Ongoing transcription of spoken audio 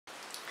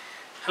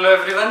Hello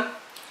everyone,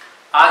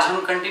 आज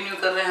हम continue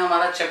कर रहे हैं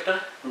हमारा चैप्टर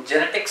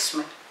जेनेटिक्स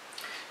में।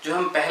 जो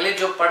हम पहले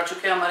जो पढ़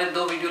चुके हैं, हमारे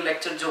 2 वीडियो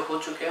लेक्चर जो हो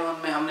चुके हैं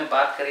उनमें हमने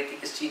बात करी थी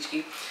किस चीज़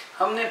की।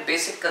 हमने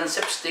बेसिक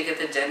कंसेप्ट्स देखे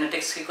थे,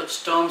 जेनेटिक्स की कुछ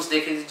टर्म्स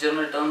देखी थी,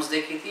 जनरल टर्म्स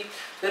देखी थी।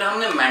 फिर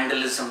हमने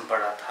मेंडलिज्म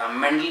पढ़ा था,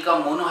 मेंडल का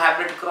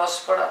मोनोहाइब्रिड क्रॉस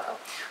पढ़ा था,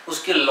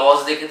 उसके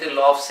लॉज देखे थे,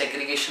 law of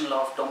segregation, law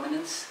of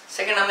dominance.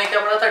 Second हमने क्या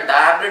पढ़ा था,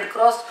 डायहाइब्रिड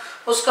क्रॉस,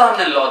 उसका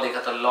हमने लॉ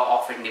देखा था, लॉ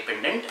ऑफ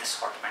इंडिपेंडेंट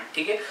असॉर्टमेंट।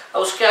 ठीक है,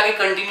 अब उसके आगे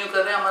कंटिन्यू कर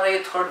रहे हैं, हमारा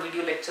ये 3rd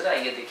वीडियो लेक्चर है,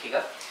 आइए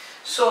देखिएगा।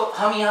 सो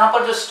हम यहाँ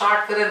पर जो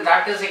स्टार्ट करें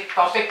दैट इज एक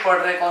टॉपिक पढ़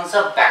रहे हैं, कौन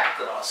सा, बैक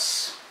क्रॉस।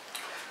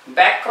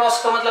 बैक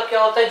क्रॉस का मतलब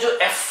क्या होता है, जो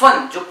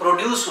F1 जो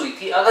प्रोड्यूस हुई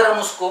थी, अगर हम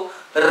उसको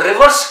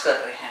रिवर्स कर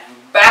रहे हैं,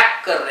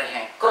 बैक कर रहे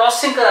हैं,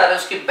 क्रॉसिंग करा रहे हैं,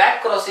 उसकी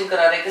बैक क्रॉसिंग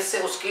करा रहे हैं, किससे,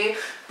 उसके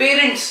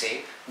पेरेंट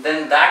से,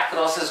 then that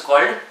cross is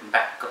called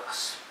back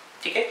cross.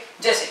 ठीक है,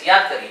 जैसे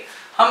याद करिए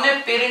हमने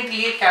पेरेंट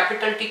लिए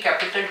capital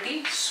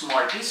T,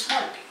 small t,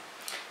 small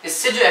t।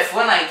 इससे जो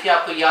F1 आई थी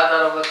आपको याद आ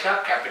रहा होगा क्या,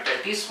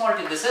 capital T, small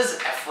t, this is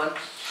F1।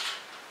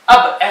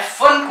 अब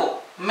F1 को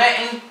मैं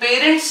इन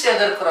पेरेंट्स से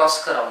अगर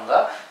क्रॉस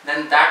कराऊंगा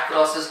then that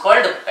cross is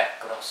called back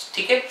cross.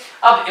 ठीक है,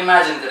 अब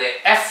इमेजिन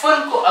करें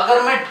F1 को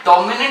अगर मैं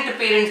डोमिनेंट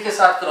पेरेंट के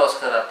साथ क्रॉस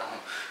कराता हूं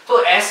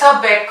तो ऐसा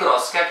बैक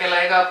क्रॉस क्या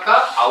कहलाएगा, आपका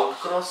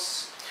आउट क्रॉस।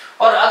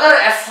 और अगर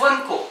F1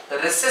 को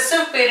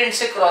रिसेसिव पेरेंट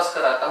से क्रॉस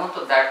कराता हूं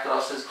तो that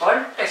cross is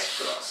called test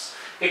cross.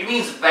 It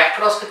means back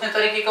cross कितने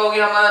तरीके का हो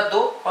गया हमारा,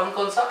 2,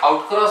 कौन सा,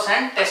 out cross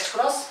and test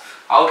cross.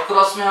 Out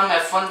cross में हम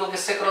F1 को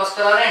किससे क्रॉस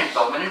करा रहे हैं,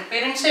 डोमिनेंट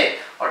पेरेंट से,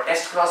 और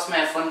टेस्ट क्रॉस में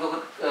F1 को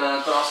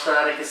क्रॉस करा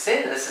रहे हैं किससे,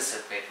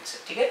 रिसेसिव पेरेंट से।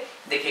 ठीक है,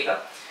 देखिएगा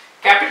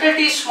कैपिटल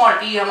T, स्मॉल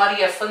t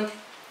हमारी F1 थी,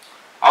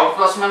 आउट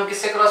क्रॉस में हम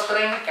किससे क्रॉस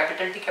कराएंगे,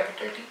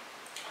 कैपिटल T।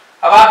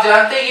 अब आप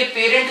जानते हैं ये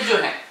पेरेंट जो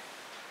है,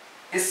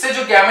 इससे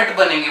जो गैमेट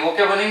बनेंगे वो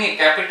क्या बनेंगे,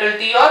 कैपिटल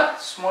T और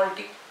स्मॉल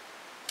t।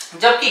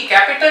 जबकि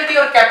कैपिटल T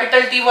और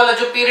कैपिटल T वाला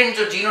जो पेरेंट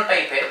जो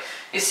जीनोटाइप है,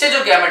 इससे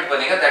जो गैमेट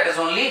बनेगा that is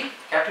only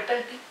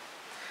capital T।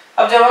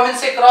 अब जब हम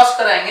इनसे क्रॉस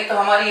कराएंगे तो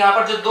हमारी यहाँ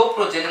पर जो 2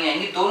 प्रोजेनी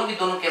आएंगी, दोनों की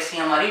दोनों कैसी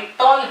हमारी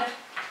टॉल है।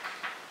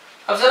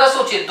 अब जरा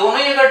सोचिए, दोनों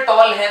ही अगर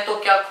टॉल है तो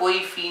क्या कोई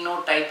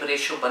फिनोटाइप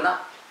रेशो बना।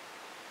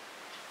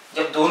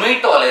 जब दोनों ही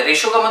टॉल है,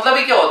 रेशो का मतलब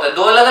ही क्या होता है,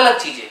 2 अलग अलग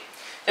चीजें।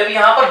 जब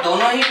यहाँ पर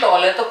दोनों ही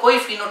टॉल है तो कोई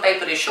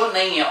फिनोटाइप रेशो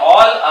नहीं है,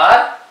 ऑल आर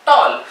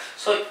टॉल।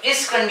 सो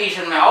इस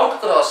कंडीशन में आउट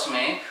क्रॉस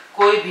में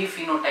कोई भी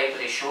फिनोटाइप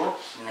रेशो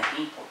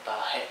नहीं होता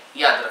है।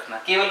 याद रखना,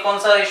 केवल कौन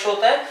सा रेशो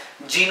होता है,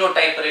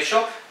 जीनोटाइप रेशो।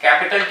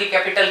 कैपिटल T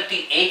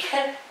 1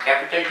 है,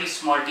 कैपिटल T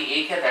स्मॉल t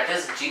 1 है, दैट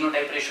इज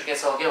जीनोटाइप रेशो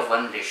कैसा हो गया,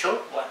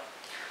 1:1।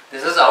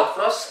 This is out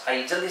cross.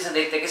 आइए जल्दी से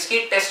देखते हैं किसकी,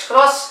 टेस्ट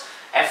क्रॉस।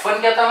 F1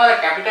 क्या था हमारा,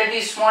 capital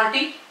T small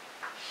t,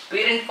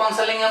 parent कौन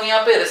सा लेंगे हम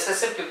यहाँ पे,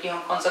 रिसेसिव, क्योंकि हम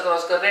कौन सा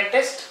क्रॉस कर रहे हैं,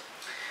 test.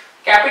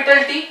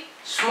 Capital T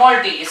small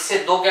t, इससे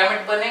 2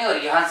 गैमेट बनेंगे, और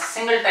यहाँ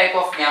single type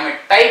of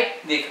gamete,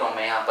 type देख रहा हूं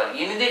मैं यहाँ पर,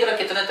 ये नहीं देख रहा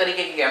कितने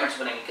तरीके के गैमेट्स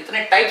बनेंगे,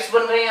 कितने टाइप्स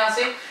बन रहे हैं यहाँ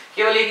से,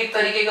 केवल एक ही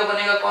तरीके का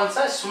बनेगा, कौन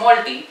सा, स्मॉल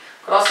t।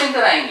 क्रॉसिंग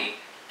कराएंगे,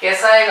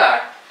 कैसा आएगा,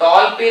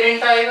 टॉल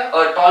पेरेंट आएगा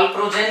और टॉल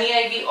प्रोजेनी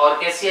आएगी, और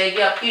कैसी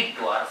आएगी आपकी,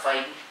 ड्वार्फ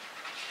आएगी।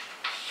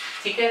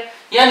 ठीक है,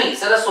 यानी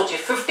जरा सोचिए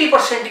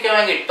 50% क्या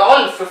होंगे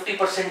टॉल,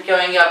 50% क्या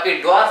होंगे आपके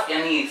ड्वार्फ,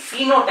 यानी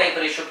फिनोटाइप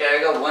रेशो क्या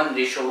आएगा,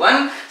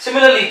 1:1।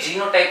 सिमिलरली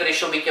जीनोटाइप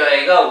रेशो भी क्या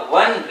आएगा,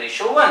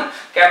 1:1।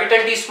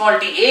 कैपिटल T स्मॉल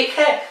t 1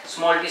 है,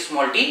 स्मॉल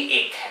t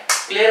 1 है।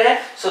 क्लियर है,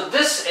 so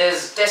this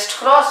is test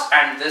cross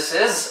and this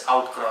is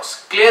out cross.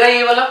 Clear है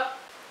ये वाला।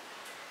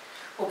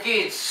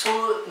 ओके,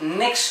 सो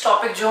नेक्स्ट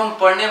टॉपिक जो हम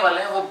पढ़ने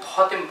वाले हैं वो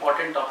बहुत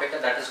इंपॉर्टेंट टॉपिक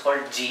है, that is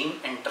called gene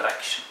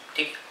interaction.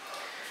 ठीक है,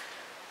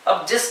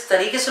 अब जिस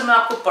तरीके से मैं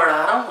आपको पढ़ा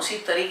रहा हूं उसी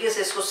तरीके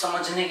से इसको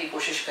समझने की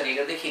कोशिश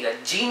करिएगा। देखिएगा,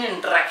 जीन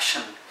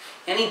इंटरेक्शन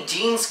यानी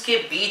जीन्स के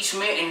बीच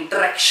में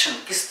इंटरेक्शन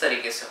किस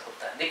तरीके से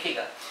होता है।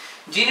 देखिएगा,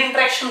 जीन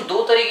इंटरेक्शन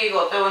 2 तरीके का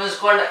होता है, one is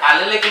called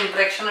allylic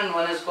interaction and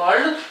one is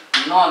called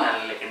non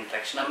allylic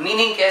interaction. अब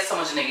मीनिंग क्या है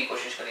समझने की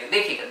कोशिश करिए।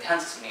 देखिएगा, ध्यान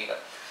से सुनिएगा।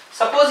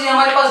 सपोज ये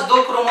हमारे पास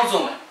 2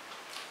 क्रोमोसोम है,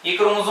 ये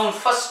क्रोमोसोम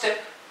फर्स्ट है,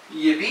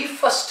 ये भी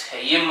फर्स्ट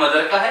है, ये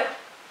मदर का है,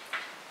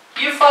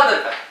 ये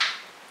फादर का है।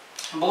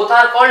 बोथ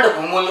आर कॉल्ड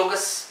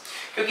होमोलोगस,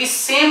 क्योंकि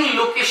सेम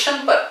लोकेशन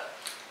पर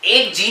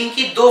एक जीन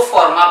की 2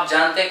 फॉर्म, आप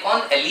जानते हैं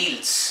कौन,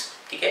 एलील्स।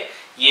 ठीक है,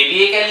 ये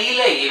भी एक एलील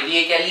है, ये भी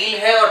एक एलील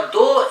है, और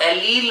 2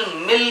 एलील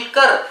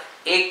मिलकर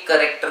एक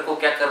कैरेक्टर को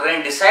क्या कर रहे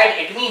हैं, डिसाइड।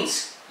 इट मींस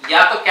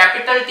या तो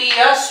कैपिटल T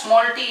या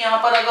स्मॉल t यहां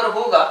पर अगर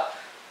होगा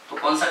तो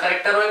कौन सा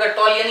कैरेक्टर होगा,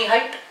 टॉल यानी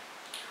हाइट।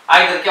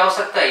 आइदर क्या हो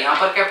सकता है, यहां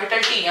पर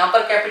कैपिटल T, यहां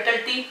पर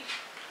capital T,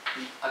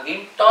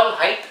 again toll,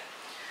 height.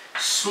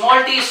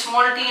 Small t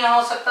यहां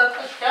हो सकता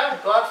था क्या,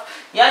 ड्वार्फ।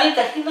 यानी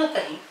कहीं ना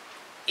कहीं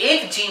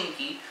एक जीन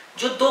की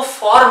जो 2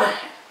 फॉर्म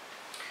है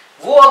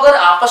वो अगर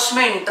आपस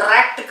में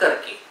इंटरैक्ट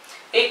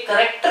करके एक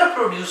कैरेक्टर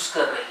प्रोड्यूस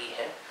कर रही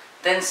है,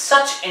 then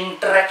such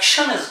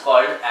interaction is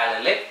called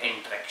allylic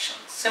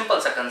interaction. Simple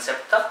सा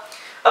कंसेप्ट था।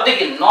 अब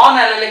देखिए, नॉन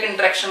एलेलिक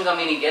इंटरेक्शन का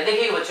मीनिंग क्या है।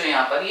 देखिए बच्चों,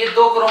 यहां पर ये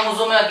 2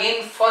 क्रोमोसोम है,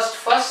 अगेन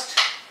फर्स्ट,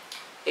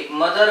 एक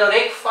मदर और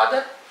एक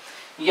फादर।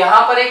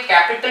 यहां पर एक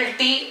कैपिटल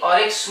T और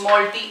एक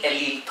स्मॉल t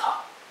एलील था।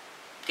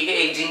 ठीक है,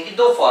 एक जीन की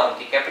 2 फॉर्म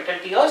थी, कैपिटल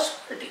T और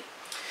स्मॉल t।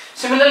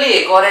 सिमिलरली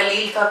एक और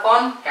एलील था,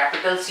 कौन?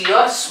 कैपिटल सी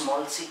और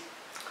स्मॉल सी।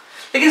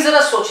 लेकिन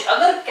जरा सोचिए,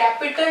 अगर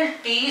कैपिटल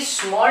टी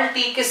स्मॉल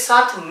टी के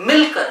साथ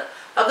मिलकर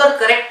अगर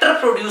करेक्टर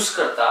प्रोड्यूस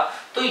करता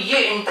तो ये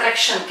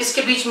इंटरेक्शन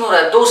किसके बीच में हो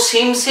रहा है? दो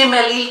सेम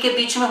एलील के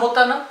बीच में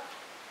होता ना।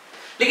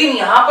 लेकिन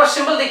यहां पर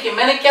सिंबल देखिए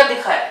मैंने क्या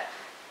दिखाया,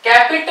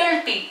 कैपिटल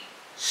टी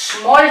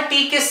स्मॉल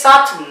टी के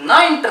साथ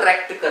ना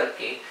इंटरेक्ट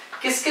करके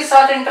किसके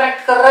साथ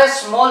इंटरेक्ट कर रहा है?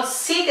 स्मॉल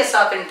सी के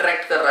साथ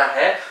इंटरेक्ट कर रहा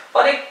है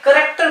और एक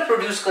करेक्टर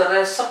प्रोड्यूस कर रहा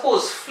है,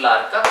 सपोज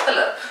फ्लावर का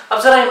कलर।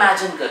 अब जरा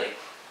इमेजिन करें,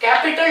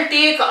 कैपिटल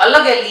टी एक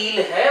अलग एलील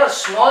है और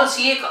स्मॉल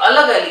सी एक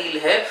अलग एलील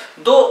है,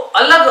 दो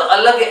अलग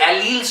अलग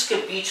एलील्स के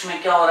बीच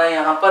में क्या हो रहा है?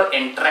 यहाँ पर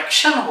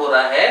इंटरेक्शन हो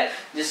रहा है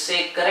जिससे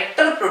एक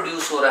करेक्टर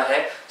प्रोड्यूस हो रहा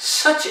है।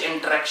 सच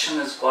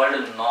interaction is called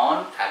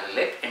non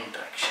allylic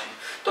interaction.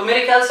 तो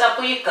मेरे ख्याल से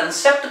आपको ये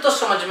कंसेप्ट तो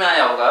समझ में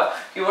आया होगा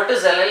कि what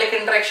is allylic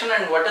interaction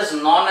and what is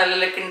non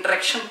allylic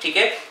interaction, ठीक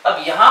है।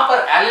 अब यहाँ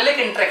पर एलिलिक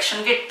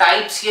इंटरेक्शन के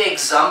टाइप्स या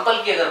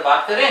एग्जांपल की अगर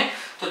बात करें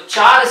तो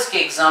चार इसके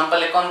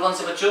एग्जांपल है। कौन कौन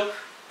से बच्चों?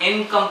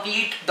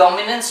 इनकम्प्लीट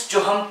डोमिनेंस जो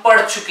हम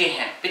पढ़ चुके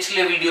हैं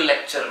पिछले वीडियो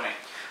लेक्चर में,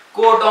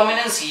 को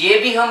डोमिनेंस ये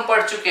भी हम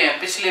पढ़ चुके हैं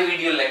पिछले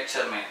वीडियो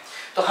लेक्चर में।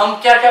 तो हम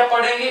क्या क्या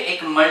पढ़ेंगे?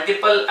 एक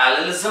मल्टीपल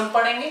एलिलिज्म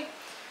पढ़ेंगे,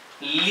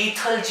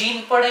 लीथल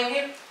जीन पढ़ेंगे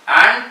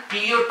एंड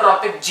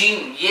प्लियोट्रोपिक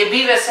जीन, ये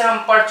भी वैसे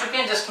हम पढ़ चुके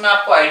हैं, जस्ट मैं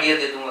आपको आइडिया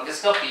दे दूंगा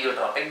किसका?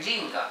 प्लियोट्रोपिक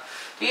जीन का।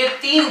 तो ये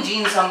तीन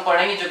जीन्स हम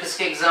पढ़ेंगे जो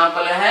किसके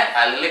एग्जांपल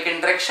हैं? Allylic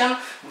interaction.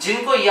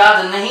 जिनको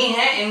याद नहीं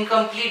है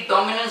इनकम्प्लीट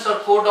डोमिनेंस और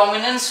को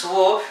डोमिनेंस,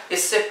 वो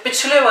इससे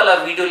पिछले वाला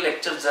वीडियो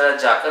लेक्चर जरा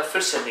जाकर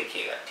फिर से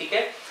देखिएगा, ठीक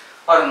है।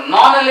 और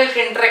नॉन एलिलिक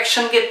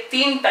इंटरेक्शन के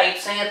तीन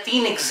टाइप्स हैं या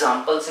तीन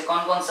एग्जांपल्स है।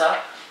 कौन कौन सा?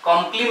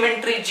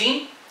 कॉम्प्लीमेंट्री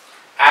जीन,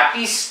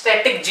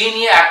 एपिस्टेटिक जीन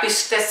या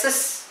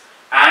एपिस्टेसिस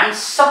एंड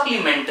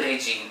सप्लीमेंट्री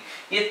जीन।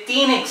 ये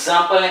तीन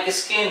एग्जांपल हैं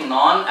किसके?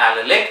 नॉन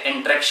एलिलिक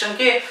इंटरेक्शन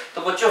के।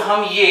 तो बच्चों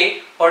हम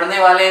ये पढ़ने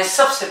वाले हैं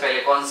सबसे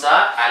पहले कौन सा?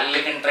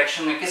 एलिलिक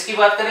इंटरेक्शन में किसकी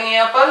बात करेंगे?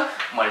 यहाँ पर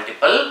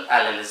मल्टीपल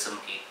एलिलिज्म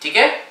की, ठीक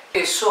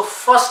है। सो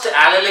फर्स्ट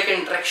एलिलिक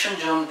इंटरेक्शन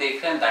जो हम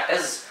देख रहे हैं दैट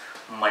इज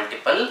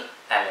मल्टीपल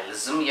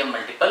एलिलिज्म या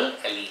मल्टीपल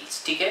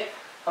एलील्स, ठीक है।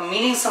 हम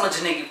मीनिंग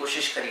समझने की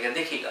कोशिश करिएगा।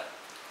 देखिएगा,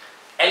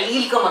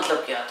 एलील का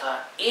मतलब क्या था?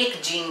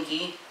 एक जीन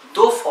की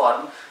दो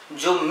फॉर्म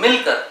जो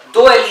मिलकर,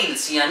 दो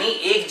एलील्स यानी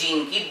एक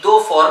जीन की दो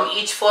form,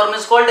 each form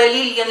is called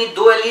allele, यानी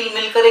दो एलील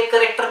मिलकर एक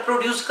करेक्टर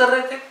प्रोड्यूस कर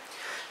रहे थे।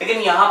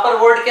 लेकिन यहां पर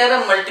वर्ड क्या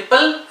है?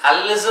 Multiple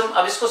allelism.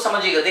 अब इसको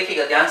समझिएगा,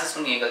 देखिएगा, ध्यान से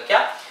सुनिएगा। क्या?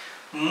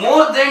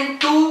 More than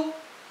two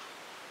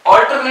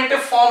alternative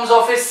forms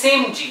of A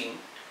same gene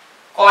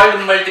called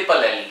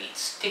multiple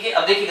alleles, ठीक है।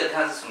 अब देखिएगा,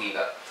 ध्यान से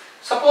सुनिएगा।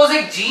 सपोज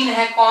एक जीन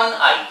है कौन?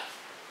 आई,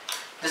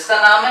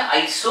 जिसका नाम है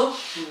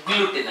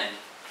आइसोग्लूटिनिन,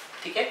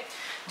 ठीक है,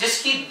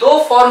 जिसकी दो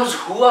फॉर्म्स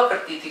हुआ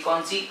करती थी।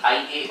 कौन सी? आई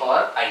ए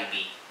और आई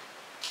बी।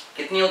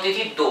 कितनी होती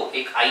थी? दो,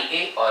 एक आई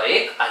ए और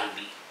एक आई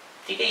बी,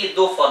 ठीक है। ये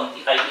दो फॉर्म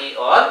थी, आई ए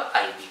और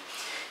आई बी।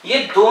 ये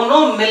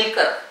दोनों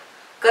मिलकर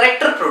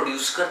करेक्टर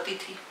प्रोड्यूस करती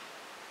थी,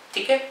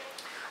 ठीक है।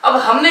 अब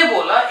हमने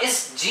बोला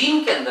इस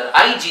जीन के अंदर,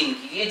 आई जीन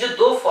की ये जो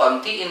दो फॉर्म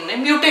थी इनमें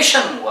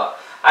म्यूटेशन हुआ,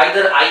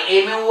 आइदर आई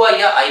ए में हुआ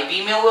या आई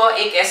बी में हुआ।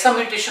 एक ऐसा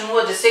म्यूटेशन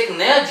हुआ जिससे एक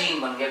नया जीन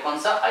बन गया। कौन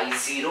सा?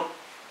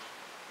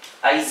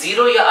 आई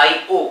जीरो या आई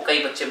ओ, कई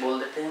बच्चे बोल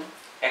देते हैं,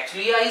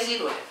 एक्चुअली ये आई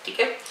जीरो है, ठीक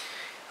है।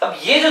 अब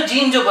ये जो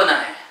जीन जो बना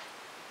है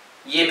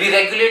ये भी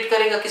रेगुलेट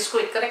करेगा किसको?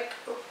 एक करेक्टर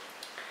को।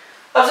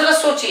 अब जरा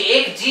सोचिए,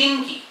 एक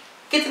जीन की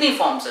कितनी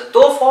फॉर्म्स है?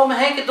 दो फॉर्म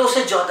है कि दो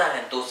से ज्यादा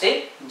है? दो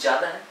से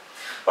ज्यादा है।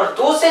 और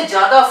दो से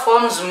ज्यादा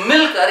फॉर्म्स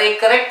मिलकर एक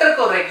करेक्टर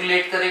को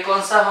रेगुलेट करे।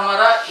 कौन सा?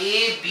 हमारा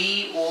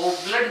ABO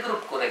ब्लड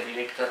ग्रुप को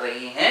रेगुलेट कर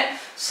रही हैं।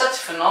 सच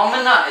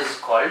phenomena is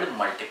called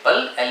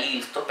multiple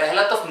allele. तो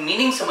पहला तो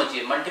मीनिंग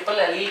समझिए, मल्टीपल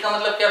एलील का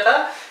मतलब क्या था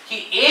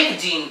कि एक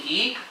जीन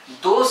की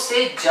दो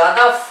से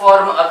ज्यादा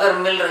फॉर्म अगर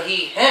मिल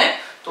रही हैं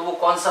तो वो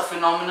कौन सा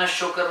फिनोमेना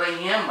शो कर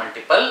रही हैं?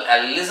 Multiple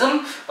allelism.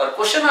 और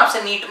क्वेश्चन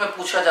आपसे नीट में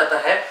पूछा जाता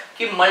है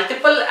कि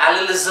मल्टीपल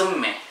एलिलिज्म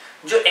में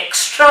जो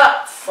एक्स्ट्रा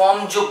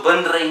फॉर्म जो बन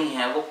रही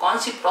हैं वो कौन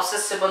सी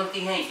प्रोसेस से बनती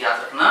हैं? याद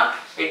रखना,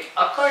 it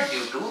occur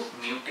due to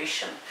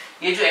mutation.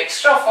 ये जो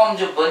एक्स्ट्रा फॉर्म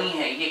जो बनी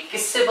है ये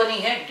किससे बनी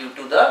है? Due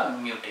to the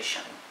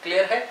mutation.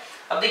 Clear है?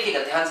 अब देखिएगा,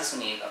 ध्यान से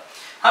सुनिएगा।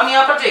 हम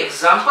यहाँ पर जो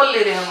एग्जांपल ले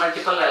रहे हैं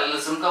मल्टीपल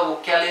एलिलिज्म का,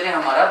 वो क्या ले रहे हैं?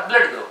 हमारा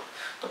ब्लड ग्रुप।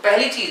 तो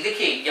पहली चीज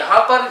देखिए, यहाँ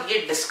पर ये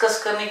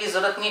डिस्कस करने की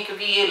जरूरत नहीं है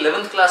क्योंकि ये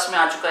 11th क्लास में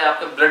आ चुका है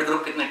आपके ब्लड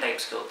ग्रुप कितने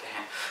टाइप्स के होते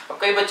हैं। अब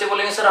कई बच्चे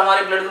बोलेंगे सर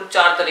हमारे ब्लड ग्रुप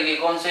 4 तरह के,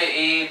 कौन से?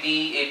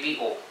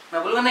 ABO।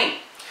 मैं बोलूंगा नहीं,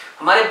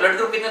 हमारे ब्लड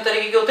ग्रुप कितने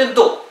तरीके के होते हैं?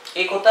 दो।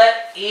 एक होता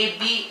है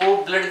ABO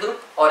ब्लड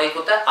ग्रुप और एक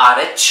होता है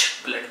RH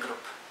ब्लड ग्रुप,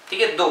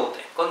 ठीक है। दो होते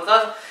हैं। कौन का?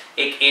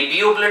 एक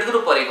ABO ब्लड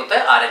ग्रुप और एक होता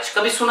है RH।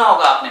 कभी सुना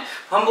होगा आपने।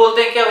 हम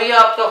बोलते हैं क्या भैया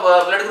आपका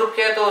ब्लड ग्रुप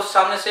क्या है, तो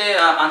सामने से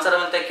आंसर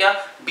मिलता है क्या?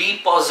 B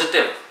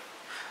positive.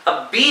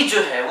 अब B जो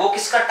है वो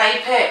किसका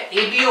टाइप है?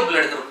 ABO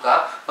ब्लड ग्रुप का।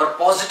 और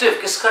पॉजिटिव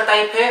किसका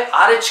टाइप है?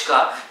 RH का।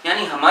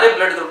 यानी हमारे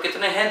ब्लड ग्रुप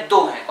कितने हैं? दो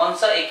हैं। कौन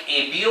सा? एक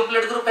ABO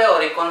ब्लड ग्रुप है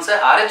और एक कौन सा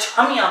है? RH।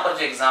 हम यहाँ पर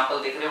जो एग्जांपल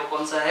देख रहे हैं वो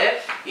कौन सा है?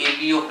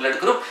 ABO ब्लड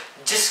ग्रुप,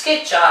 जिसके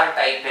 4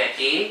 टाइप है,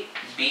 A,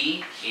 B,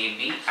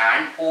 AB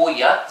and O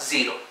या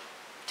 0,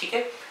 ठीक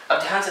है। अब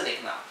ध्यान से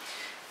देखना,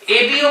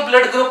 ABO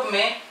ब्लड ग्रुप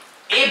में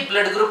ए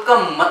ब्लड ग्रुप का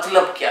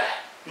मतलब क्या है,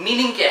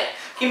 मीनिंग क्या है?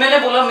 कि मैंने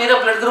बोला मेरा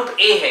ब्लड ग्रुप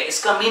ए है,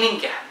 इसका मीनिंग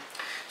क्या है?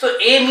 तो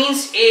ए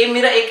मींस ए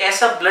मेरा एक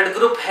ऐसा ब्लड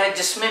ग्रुप है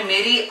जिसमें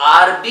मेरी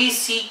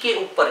आरबीसी के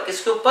ऊपर,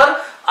 किसके ऊपर?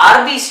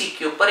 आरबीसी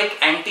के ऊपर एक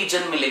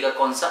एंटीजन मिलेगा,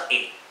 कौन सा?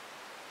 ए।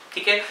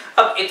 ठीक है,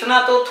 अब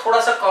इतना तो थोड़ा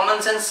सा कॉमन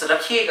सेंस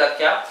रखिएगा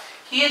क्या,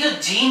 कि ये जो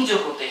जीन जो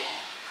होते हैं,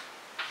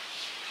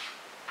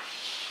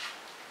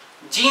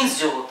 जीन्स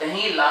जो होते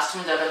हैं, ये लास्ट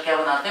में जाकर क्या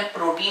बनाते हैं?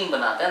 प्रोटीन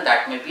बनाते हैं,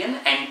 दैट में बी एन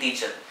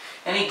एंटीजन।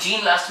 यानी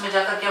जीन लास्ट में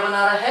जाकर क्या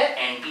बना रहा है?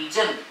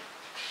 एंटीजन।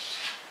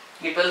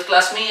 ये 12th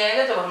क्लास में ही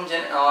आएगा, जब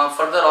हम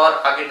फर्दर और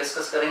आगे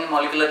डिस्कस करेंगे,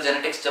 मॉलिक्यूलर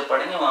जेनेटिक्स जब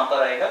पढ़ेंगे वहां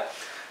पर आएगा।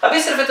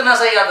 अभी सिर्फ इतना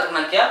सा याद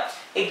रखना, क्या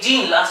एक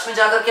जीन लास्ट में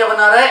जाकर क्या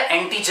बना रहा है?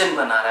 एंटीजन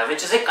बना रहा है,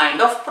 which is a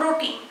kind of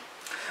protein.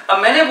 अब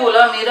मैंने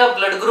बोला मेरा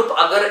ब्लड ग्रुप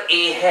अगर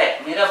ए है,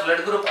 मेरा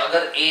ब्लड ग्रुप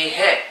अगर ए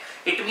है,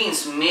 इट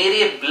मींस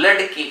मेरे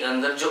ब्लड के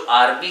अंदर जो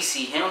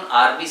आरबीसी है, उन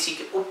आरबीसी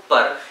के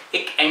ऊपर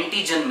एक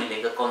एंटीजन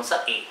मिलेगा, कौन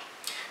सा? ए।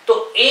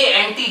 तो ए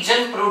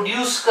एंटीजन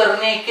प्रोड्यूस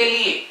करने के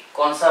लिए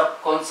कौन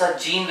सा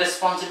जीन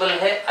रिस्पॉन्सिबल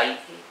है?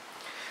 IA।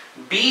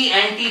 बी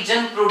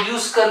एंटीजन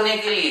प्रोड्यूस करने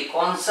के लिए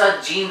कौन सा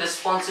जीन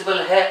रिस्पॉन्सिबल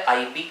है?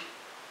 IB।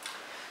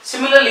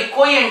 सिमिलरली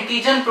कोई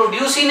एंटीजन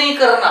प्रोड्यूस ही नहीं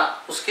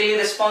करना, उसके लिए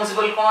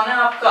रिस्पॉन्सिबल कौन है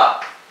आपका?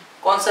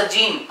 कौन सा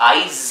जीन?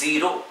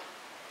 I0।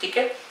 ठीक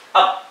है,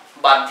 अब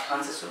बात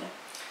ध्यान से सुने,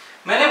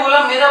 मैंने बोला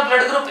मेरा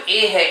ब्लड ग्रुप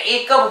ए है।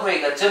 ए कब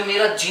होएगा? जब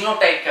मेरा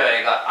जीनोटाइप क्या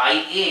होएगा?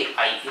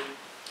 IA।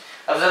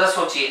 अब जरा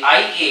सोचिए,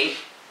 IA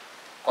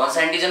कौन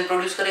सा एंटीजन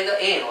प्रोड्यूस करेगा?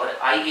 ए, और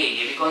IA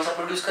ये भी कौन सा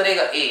प्रोड्यूस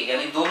करेगा? ए।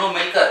 यानी दोनों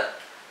मिलकर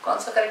कौन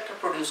सा कैरेक्टर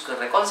प्रोड्यूस कर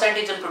रहे हैं? कौन सा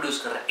एंटीजन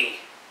प्रोड्यूस कर रहा है? ए।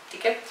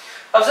 ठीक है,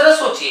 अब जरा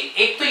सोचिए,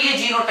 एक तो ये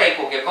जीनोटाइप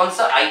हो गया, कौन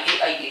सा?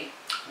 IA।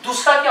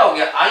 दूसरा क्या हो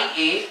गया?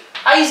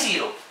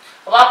 I0।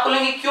 अब आप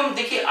बोलेंगे क्यों?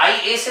 देखिए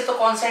IA से तो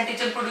कौन सा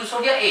एंटीजन प्रोड्यूस हो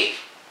गया? ए।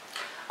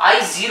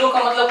 I0 का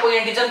मतलब कोई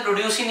एंटीजन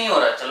प्रोड्यूस ही नहीं हो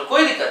रहा, चलो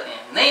कोई दिक्कत नहीं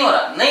है, नहीं हो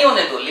रहा, नहीं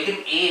होने दो,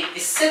 लेकिन ए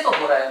इससे तो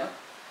हो रहा है ना।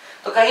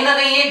 तो कहीं ना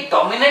कहीं एक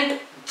डोमिनेंट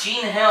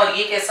जीन है और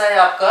ये कैसा है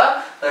आपका?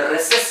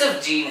 रिसेसिव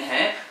जीन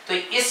है। तो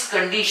इस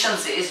कंडीशन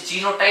से, इस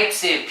जीनोटाइप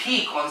से भी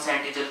कौन सा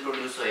एंटीजन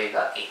प्रोड्यूस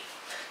होएगा? ए।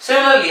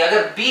 सिमिलरली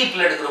अगर बी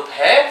ब्लड ग्रुप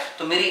है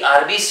तो मेरी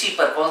आरबीसी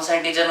पर कौन सा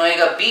एंटीजन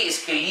होएगा? बी।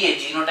 इसके लिए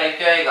जीनोटाइप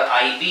क्या होएगा?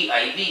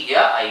 IB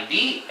या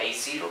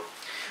I0।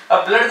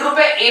 अब ब्लड ग्रुप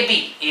है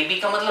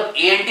AB का मतलब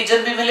ए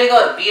एंटीजन भी मिलेगा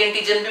और बी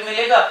एंटीजन भी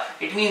मिलेगा,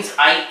 इट मींस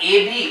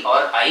IAB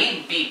और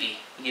IBB,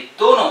 ये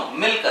दोनों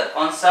मिलकर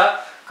कौन सा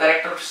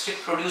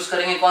कैरेक्टरिस्टिक प्रोड्यूस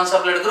करेंगे? कौन सा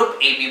blood group?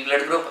 AB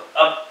blood group.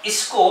 अब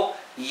इसको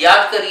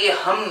याद करिए,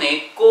 हमने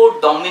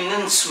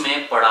कोडोमिनेंस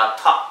में पढ़ा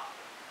था,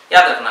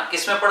 याद रखना,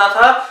 किस में पढ़ा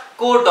था?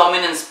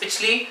 कोडोमिनेंस,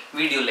 पिछली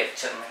वीडियो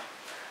लेक्चर में।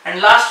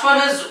 And last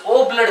one is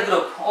O blood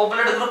group. O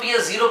blood group या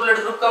 0 ब्लड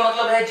ग्रुप का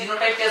मतलब है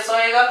जीनोटाइप कैसा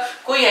होएगा?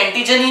 कोई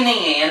एंटीजन ही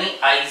नहीं है, यानी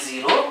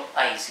I0।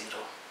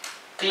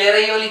 क्लियर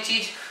है ये वाली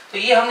चीज? तो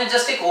ये हमने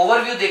जस्ट एक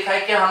ओवरव्यू देखा है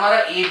कि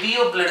हमारा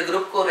ABO ब्लड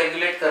ग्रुप को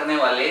रेगुलेट करने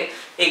वाले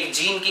एक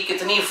जीन की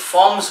कितनी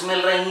फॉर्म्स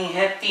मिल रही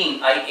हैं? 3,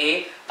 IA,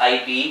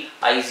 IB,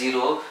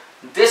 I0।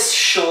 This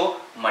show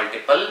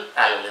multiple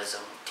allelism.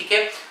 ठीक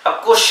है,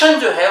 अब क्वेश्चन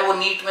जो है वो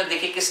नीट में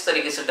देखिए किस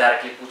तरीके से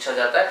डायरेक्टली पूछा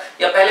जाता है,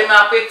 या पहले मैं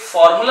आपको एक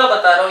फॉर्मूला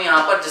बता रहा हूं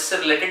यहां पर जिससे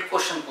रिलेटेड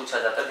क्वेश्चन पूछा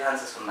जाता है, ध्यान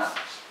से सुनना।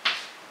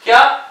 क्या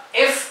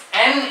if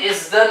n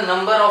is the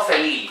number of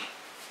allele,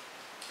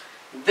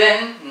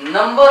 then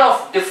number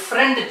of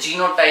different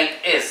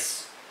genotype is,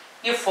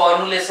 ये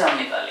फॉर्मूले से हम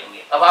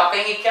निकालेंगे। अब आप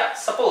कहेंगे क्या?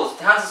 सपोज,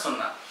 ध्यान से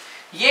सुनना,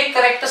 ये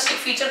कैरेक्टरिस्टिक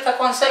फीचर था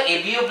कौन सा?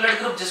 ABO ब्लड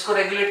ग्रुप, जिसको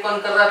रेगुलेट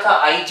कौन कर रहा था?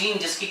 I जीन,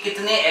 जिसकी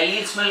कितने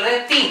एलील्स मिल रहे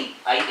हैं? 3,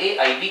 IA,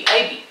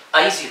 IB,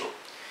 I0,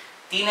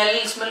 3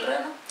 एलील्स मिल रहे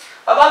हैं ना।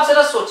 अब आप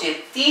जरा सोचिए,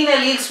 3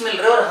 एलील्स मिल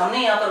रहे हैं और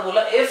हमने यहाँ पर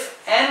बोला if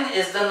n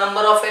is the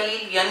number of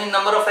allele, यानी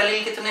नंबर ऑफ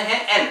एलील कितने हैं?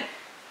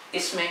 n।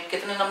 इसमें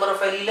कितने नंबर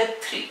ऑफ एलील है?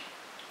 3।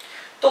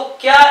 तो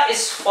क्या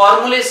इस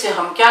फॉर्मूले से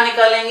हम क्या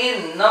निकालेंगे?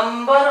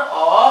 Number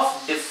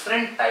of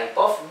different type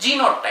of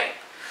genotype.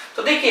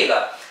 तो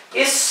देखिएगा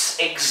इस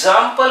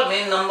एग्जांपल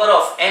में नंबर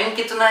ऑफ n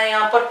कितना है?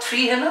 यहाँ पर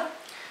 3 है ना,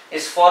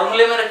 इस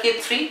फॉर्मूले में रखिए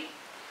 3,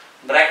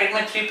 ब्रैकेट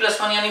में 3 +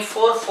 1 यानी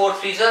 4, 4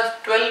 3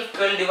 12,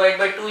 12 डिवाइड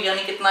बाय 2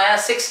 यानी कितना आया?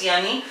 6।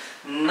 यानी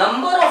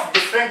नंबर ऑफ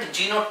डिफरेंट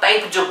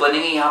जीनोटाइप जो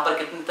बनेंगे यहाँ पर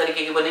कितने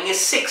तरीके के बनेंगे?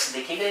 6।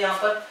 देखिएगा यहाँ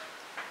पर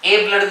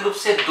A ब्लड ग्रुप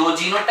से 2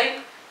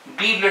 जीनोटाइप,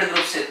 B ब्लड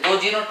ग्रुप से 2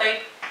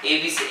 जीनोटाइप,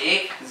 AB से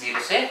 1,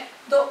 0 से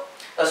 2,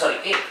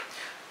 sorry 1।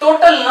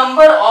 Total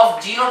number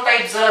of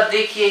genotype जरा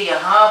देखिए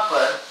यहाँ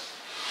पर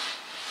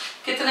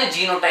कितने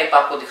जीनोटाइप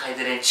आपको दिखाई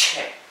दे रहे हैं?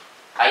 6।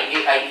 IA,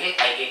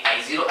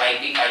 I0,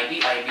 IB,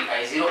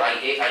 I0,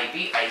 IA, IB,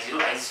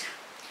 I0।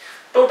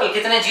 Total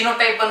कितने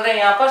जीनोटाइप बन रहे हैं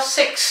यहाँ पर?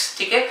 6।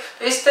 ठीक है,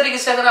 तो इस तरीके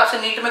से अगर आपसे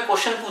नीट में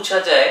क्वेश्चन पूछा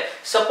जाए,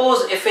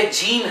 suppose if A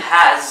gene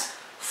has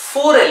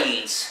 4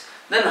 alleles,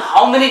 then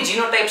how many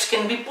genotypes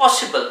can be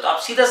possible? तो आप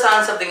सीधा सा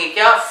आंसर देंगे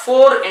क्या?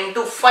 4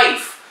 ×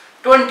 5,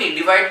 20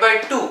 डिवाइड बाय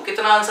 2,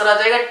 कितना आंसर आ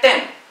जाएगा?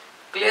 10।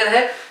 क्लियर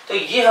है? तो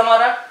ये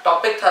हमारा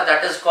टॉपिक था,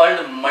 that is called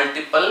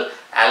multiple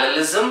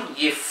allelism.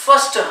 ये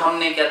फर्स्ट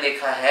हमने क्या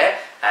देखा है?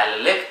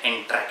 Allylic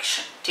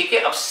interaction. ठीक है,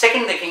 अब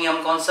सेकंड देखेंगे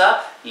हम कौन सा?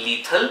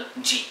 Lethal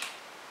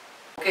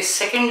gene. ओके,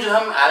 सेकंड जो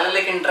हम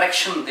एलेलिक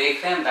इंटरेक्शन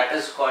देख रहे हैं that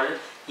is called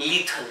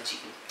lethal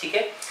gene. ठीक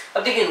है,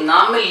 अब देखिए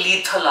नाम में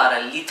लीथल आ रहा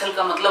है, लीथल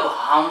का मतलब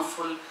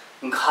हार्मफुल,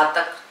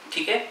 घातक।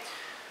 ठीक है,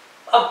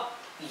 अब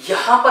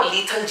यहां पर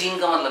लीथल जीन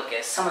का मतलब क्या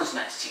है,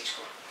 समझना है इस चीज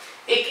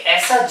को। एक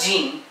ऐसा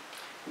जीन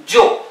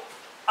जो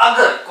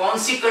अगर कौन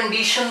सी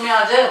कंडीशन में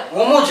आ जाए,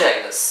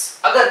 होमोजाइगस,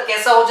 अगर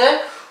कैसा हो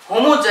जाए,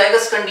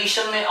 होमोजाइगस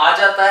कंडीशन में आ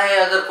जाता है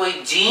अगर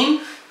कोई जीन,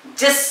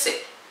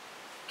 जिससे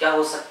क्या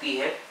हो सकती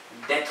है,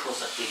 डेथ हो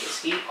सकती है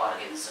इसकी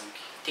ऑर्गेनिज्म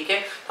की। ठीक है,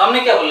 तो हमने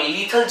क्या बोला,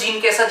 लीथल जीन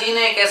कैसा जीन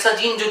है, एक ऐसा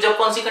जीन जो जब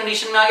कौन सी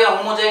कंडीशन में आ गया,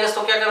 होमोजाइगस,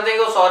 तो क्या कर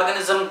देगा, उस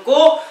ऑर्गेनिज्म को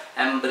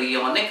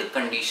एम्ब्रियोनिक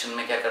कंडीशन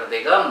में क्या कर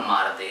देगा,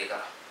 मार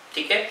देगा।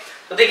 ठीक है,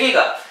 तो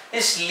देखिएगा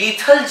इस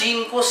लीथल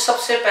जीन को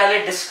सबसे पहले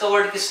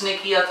डिस्कवर्ड किसने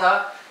किया था,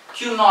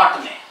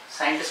 क्यूनॉट ने।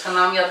 साइंटिस्ट का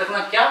नाम याद रखना,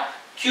 क्या,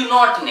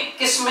 क्यूनॉट ने।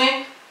 किसमें,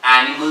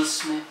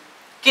 एनिमल्स में।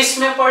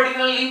 किसमें,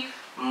 पर्टिकुलरली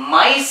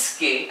माइस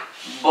के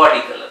बॉडी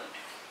कलर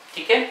में।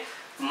 ठीक है,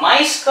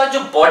 माइस का जो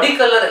बॉडी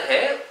कलर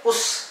है उस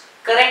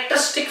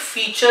कैरेक्टरिस्टिक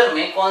फीचर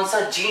में कौन सा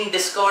जीन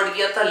डिस्कवर्ड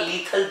किया था,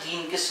 लीथल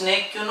जीन। किसने,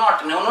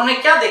 क्यूनॉट ने। उन्होंने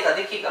क्या देखा,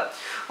 देखिएगा,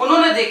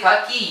 उन्होंने देखा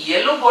कि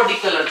येलो बॉडी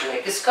कलर जो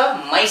है किसका,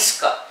 माइस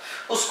का,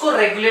 उसको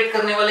रेगुलेट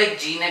करने वाला एक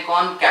जीन है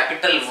कौन,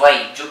 कैपिटल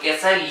वाई, जो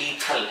कैसा है,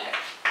 लीथल है।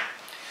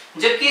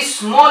 जबकि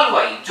स्मॉल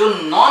वाई जो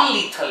नॉन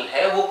लीथल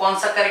है वो कौन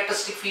सा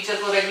कैरेक्टरिस्टिक फीचर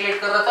को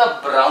रेगुलेट कर रहा था,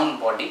 ब्राउन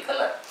बॉडी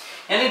कलर।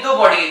 यानी दो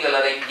बॉडी के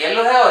कलर, एक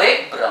येलो है और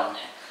एक ब्राउन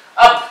है।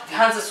 अब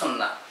ध्यान से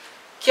सुनना,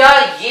 क्या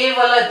ये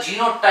वाला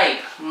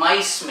जीनोटाइप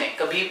माइस में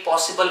कभी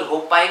पॉसिबल हो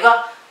पाएगा,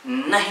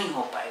 नहीं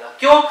हो पाएगा।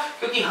 क्यों,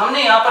 क्योंकि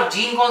हमने यहां पर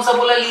जीन कौन सा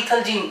बोला,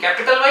 लीथल जीन,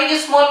 कैपिटल वाई की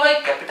स्मॉल वाई,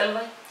 कैपिटल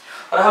वाई।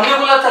 और हमने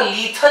बोला था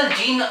लीथल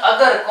जीन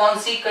अगर कौन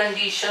सी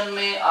कंडीशन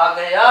में आ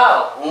गया,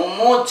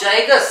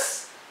 होमोजाइगस।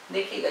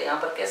 देखिएगा यहां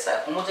पर कैसा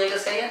है,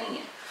 होमोजाइगस है या नहीं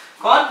है,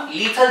 कौन,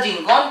 लीथल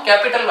जीन, कौन,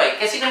 कैपिटल वाई,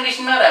 कैसी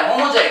कंडीशन में आ रहा है,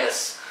 होमोजाइगस,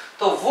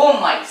 तो वो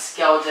माइस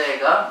क्या हो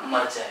जाएगा,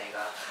 मर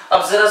जाएगा।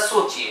 अब जरा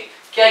सोचिए,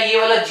 क्या ये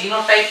वाला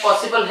जीनोटाइप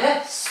पॉसिबल है,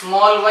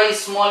 स्मॉल वाई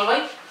स्मॉल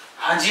वाई?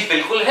 हाँ जी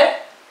बिल्कुल है।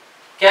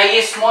 क्या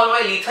ये स्मॉल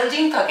वाई लीथल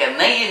जीन था क्या?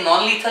 नहीं, ये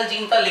नॉन लीथल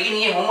जीन था, लेकिन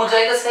ये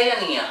होमोजाइगस है या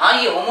नहीं है? हाँ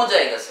ये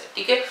होमोजाइगस है।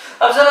 ठीक है,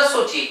 अब जरा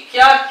सोचिए,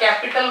 क्या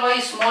कैपिटल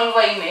वाई स्मॉल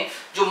वाई में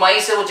जो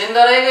माइस है वो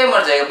जिंदा रहेगा या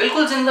मर जाएगा?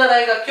 बिल्कुल जिंदा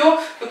रहेगा। क्यों?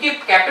 क्योंकि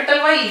कैपिटल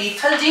वाई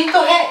लीथल जीन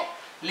तो है,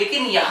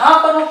 लेकिन यहां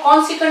पर वो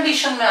कौन सी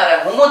कंडीशन में आ रहा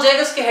है,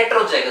 होमोजाइगस के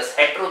हेटेरोजाइगस?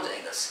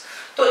 हेटेरोजाइगस।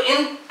 तो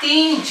इन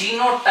तीन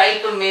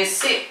जीनोटाइप में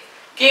से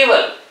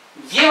केवल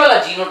ये वाला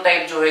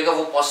जीनोटाइप जो होगा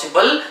वो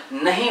पॉसिबल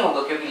नहीं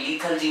होगा, क्योंकि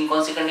लीथल जीन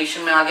कौन सी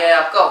कंडीशन में आ गया है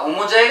आपका,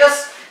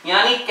 होमोजाइगस,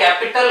 यानी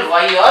कैपिटल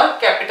वाई और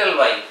कैपिटल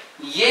वाई,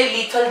 ये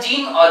लीथल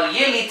जीन और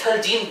ये लीथल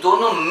जीन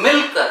दोनों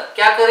मिलकर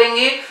क्या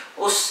करेंगे,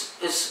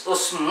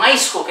 उस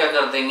माइस को क्या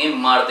कर देंगे,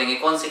 मार देंगे।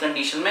 कौन सी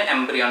कंडीशन में,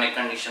 एम्ब्रियोनिक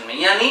कंडीशन में।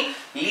 यानी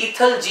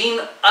लीथल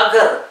जीन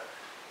अगर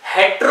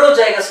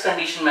हेटेरोजाइगस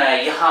कंडीशन में आया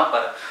यहां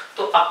पर,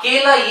 तो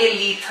अकेला ये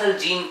लीथल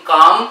जीन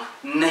काम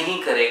नहीं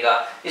करेगा।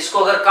 इसको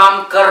अगर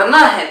काम करना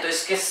है तो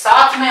इसके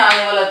साथ में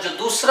आने वाला जो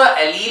दूसरा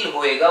एलील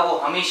होएगा वो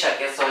हमेशा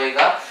कैसा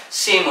होएगा,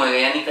 सेम होएगा।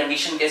 यानी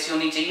कंडीशन कैसी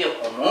होनी चाहिए,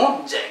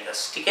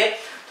 होमोजाइगस। ठीक है,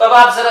 तो अब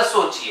आप जरा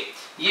सोचिए,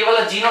 ये वाला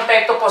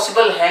जीनोटाइप तो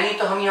पॉसिबल है नहीं,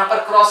 तो हम यहाँ पर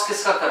क्रॉस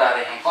किसका करा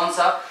रहे हैं, कौन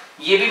सा?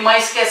 ये भी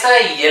माइस कैसा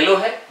है, येलो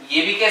है,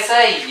 ये भी कैसा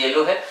है,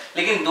 येलो है,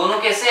 लेकिन दोनों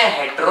कैसे हैं,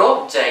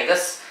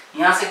 हेटेरोजाइगस।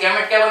 यहां से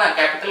गैमेट क्या बना,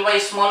 कैपिटल वाई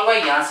स्मॉल वाई,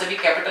 यहां से भी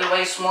कैपिटल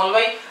वाई स्मॉल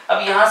वाई।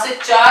 अब यहां से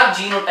 4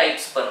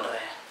 जीनोटाइप्स बन रहे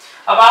हैं।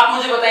 अब आप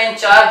मुझे बताएं, इन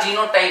 4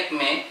 जीनोटाइप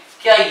में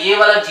क्या ये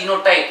वाला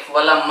जीनोटाइप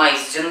वाला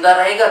माइस जिंदा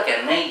रहेगा क्या?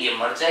 नहीं, ये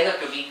मर जाएगा,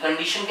 क्योंकि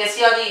कंडीशन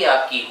कैसी आ गई है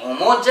आपकी,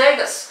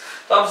 होमोजाइगस।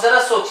 तो अब जरा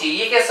सोचिए,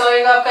 ये कैसा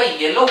होएगा आपका,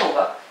 येलो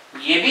होगा,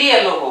 ये भी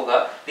येलो होगा,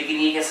 लेकिन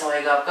ये कैसा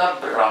होएगा आपका,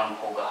 ब्राउन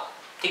होगा।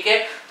 ठीक है,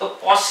 तो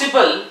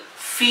पॉसिबल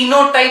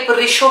फिनोटाइप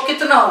रेशो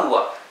कितना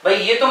हुआ भाई,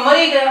 ये तो मर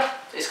ही गया,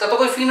 तो इसका तो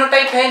कोई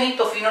फिनोटाइप है नहीं,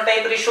 तो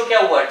फिनोटाइप रेशो क्या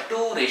हुआ,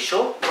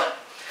 2:1।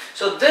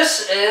 So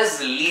this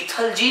is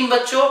lethal gene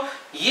बच्चों।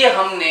 ये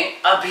हमने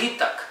अभी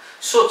तक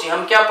सोचिए,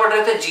 हम क्या पढ़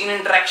रहे थे, जीन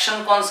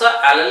इंटरेक्शन, कौन सा,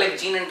 एलेलिक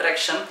जीन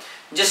इंटरेक्शन,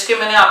 जिसके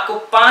मैंने आपको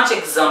 5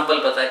 एग्जांपल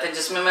बताए थे,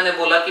 जिसमें मैंने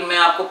बोला कि मैं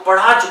आपको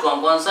पढ़ा चुका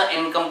हूं, कौन सा,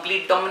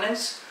 incomplete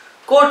dominance,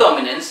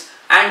 codominance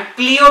and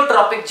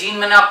pleiotropic gene.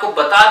 मैंने आपको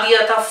बता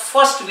दिया था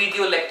फर्स्ट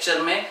वीडियो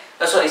लेक्चर में,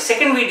 सॉरी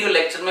सेकंड वीडियो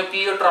लेक्चर में,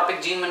 प्लियोट्रॉपिक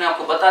जीन मैंने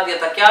आपको बता दिया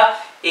था। क्या,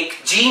 एक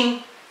जीन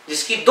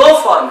जिसकी 2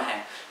 फॉर्म है,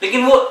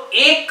 लेकिन वो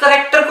एक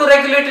करेक्टर को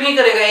रेगुलेट नहीं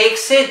करेगा, एक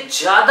से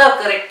ज्यादा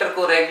करेक्टर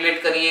को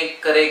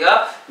रेगुलेट करेगा।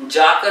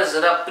 जाकर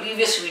जरा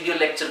प्रीवियस वीडियो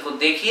लेक्चर को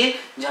देखिए,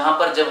 जहां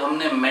पर जब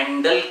हमने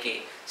मेंडल के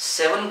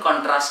 7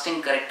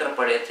 कॉन्ट्रास्टिंग करेक्टर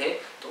पढ़े थे,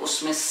 तो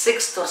उसमें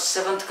 6th और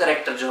 7th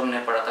करेक्टर जो हमने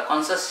पढ़ा था,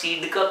 कौन सा,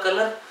 सीड का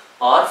कलर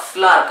और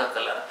फ्लावर का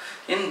कलर,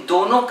 इन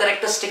दोनों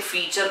कैरेक्टरिस्टिक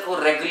फीचर को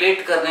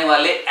रेगुलेट करने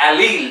वाले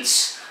एलील्स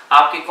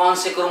आपके कौन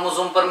से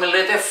क्रोमोसोम पर मिल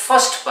रहे थे,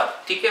 फर्स्ट पर।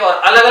 ठीक है, और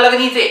अलग अलग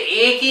नहीं थे,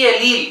 एक ही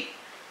एलील,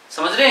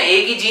 समझ रहे हैं,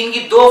 एक ही जीन की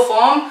 2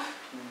 फॉर्म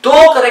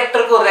 2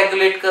 करेक्टर को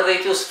रेगुलेट कर रही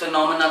थी। उस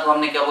फिनोमेना को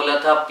हमने क्या बोला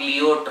था,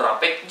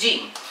 प्लियोट्रॉपिक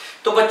जीन।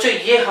 तो बच्चों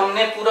ये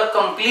हमने पूरा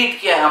कंप्लीट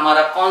किया है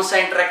हमारा कौन सा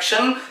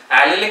इंटरेक्शन,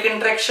 एलेलिक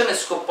इंटरेक्शन।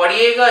 इसको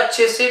पढ़िएगा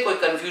अच्छे से, कोई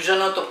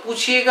कंफ्यूजन हो तो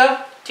पूछिएगा।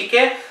 ठीक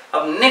है,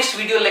 अब नेक्स्ट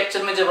वीडियो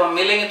लेक्चर में जब हम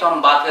मिलेंगे तो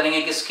हम बात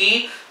करेंगे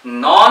किसकी,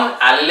 नॉन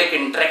एलिलिक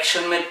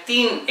इंटरेक्शन में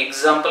 3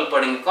 एग्जाम्पल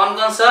पढ़ेंगे। कौन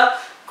कौन सा,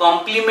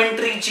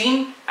 complementary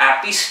gene,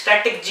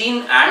 epistatic gene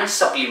and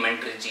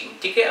supplementary gene.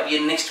 ठीक है, अब ये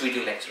नेक्स्ट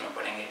वीडियो लेक्चर में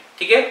पढ़ेंगे।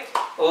 ठीक है,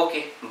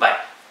 ओके बाय।